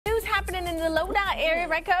happening in the Lodi area,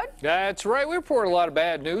 right, Code? That's right. We report a lot of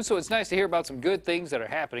bad news, so it's nice to hear about some good things that are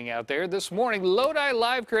happening out there. This morning, Lodi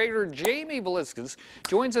Live creator Jamie Vilinskas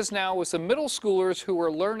joins us now with some middle schoolers who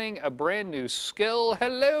are learning a brand new skill.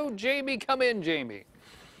 Hello, Jamie. Come in, Jamie.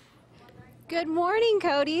 Good morning,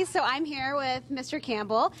 Cody. So I'm here with Mr.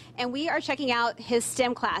 Campbell, and we are checking out his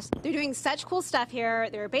STEM class. They're doing such cool stuff here.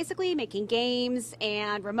 They're basically making games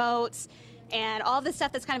and remotes and all the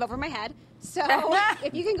stuff that's kind of over my head. So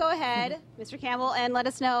if you can go ahead, Mr. Campbell, and let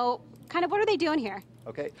us know kind of what are they doing here.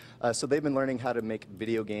 Okay, so they've been learning how to make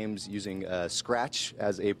video games using Scratch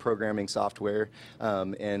as a programming software,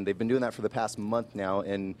 and they've been doing that for the past month now.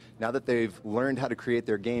 And now that they've learned how to create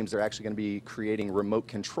their games, they're actually going to be creating remote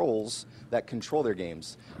controls that control their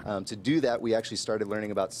games. To do that, we actually started learning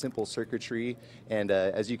about simple circuitry, and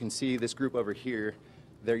as you can see, this group over here,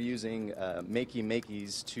 they're using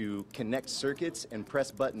makey-makeys to connect circuits and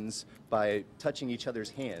press buttons by touching each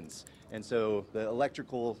other's hands. And so the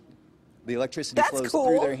electricity flows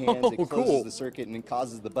through their hands, it closes the circuit, and it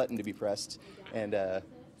causes the button to be pressed. And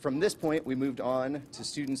from this point, we moved on to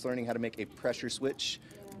students learning how to make a pressure switch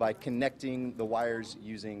by connecting the wires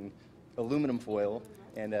using aluminum foil.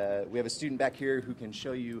 And we have a student back here who can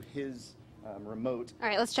show you his remote. All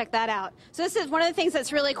right, let's check that out. So this is one of the things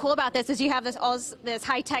that's really cool about this is you have this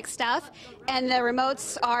high-tech stuff, and the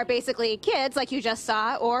remotes are basically kids, like you just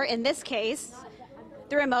saw, or in this case,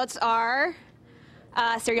 the remotes are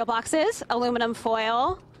cereal boxes, aluminum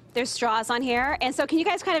foil, there's straws on here. And so can you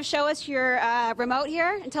guys kind of show us your remote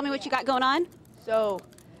here and tell me what you got going on? So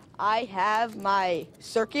I have my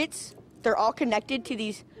circuits. They're all connected to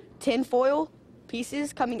these tin foil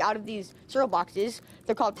pieces coming out of these cereal boxes.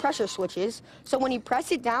 They're called pressure switches. So when you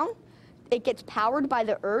press it down, it gets powered by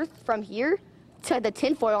the earth from here to the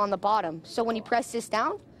tin foil on the bottom. So when you press this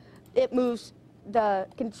down, it moves the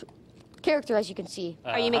character, as you can see.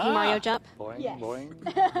 Are you making Mario jump? Boing, Yes. boing,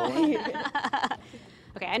 boing.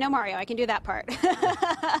 Okay, I know Mario. I can do that part.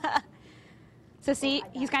 So see,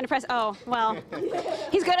 he's kind of pressed. Oh, well,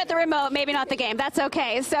 he's good at the remote, maybe not the game. That's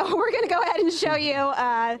okay. So we're going to go ahead and show you.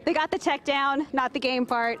 They got the tech down, not the game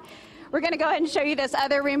part. We're going to go ahead and show you this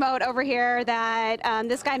other remote over here that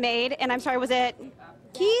this guy made. And I'm sorry, was it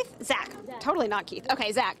Keith? Zach. Totally not Keith.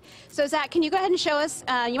 Okay, Zach. So Zach, can you go ahead and show us?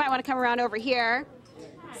 You might want to come around over here.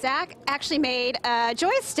 Zach actually made a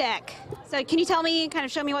joystick. So can you tell me, kind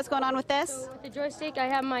of show me what's going on with this? So with the joystick, I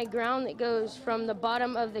have my ground that goes from the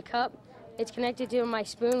bottom of the cup. It's connected to my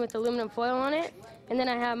spoon with aluminum foil on it. And then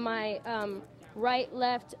I have my right,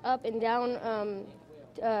 left, up, and down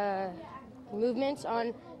movements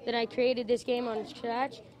on that I created this game on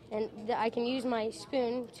Scratch. And I can use my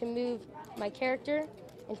spoon to move my character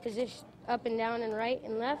and position up and down and right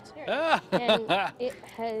and left. And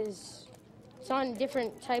it's on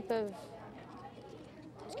different type of,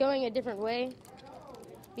 it's going a different way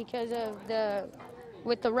because of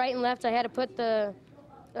with the right and left, I had to put the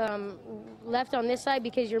left on this side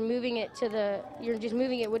because you're moving it you're just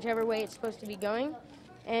moving it whichever way it's supposed to be going.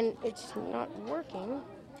 And it's not working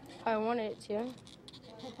how I wanted it to.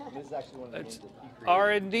 This is actually one of the games that he created.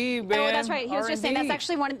 R&D, man. Oh, that's right. He was just saying that's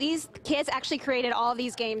actually one of these kids actually created all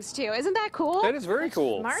these games too. Isn't that cool? That is very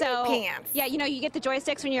cool. Smarty pants. Yeah, you know, you get the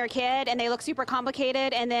joysticks when you're a kid and they look super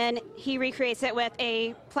complicated, and then he recreates it with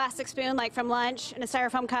a plastic spoon like from lunch and a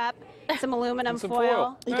styrofoam cup, some aluminum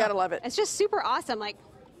foil. You gotta love it. It's just super awesome. Like,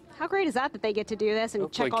 how great is that they get to do this and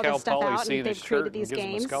Hopefully check all this stuff out and they've his created shirt these and gives him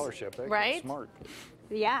a games. scholarship. That's Right? Smart.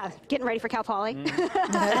 Yeah, getting ready for Cal Poly.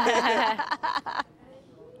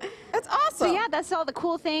 That's awesome. So yeah, that's all the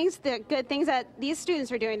cool things, the good things that these students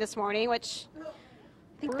are doing this morning, which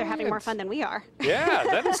I think they're having more fun than we are. Yeah,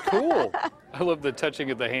 that is cool. I love the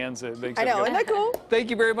touching of the hands. It makes I know, it isn't that cool? Thank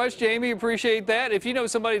you very much, Jamie. Appreciate that. If you know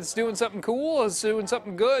somebody that's doing something cool, is doing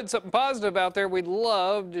something good, something positive out there, we'd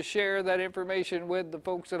love to share that information with the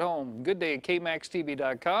folks at home. Good day at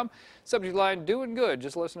kmaxtv.com. Subject line, doing good.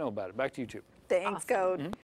 Just let us know about it. Back to you, too. Thanks, Code.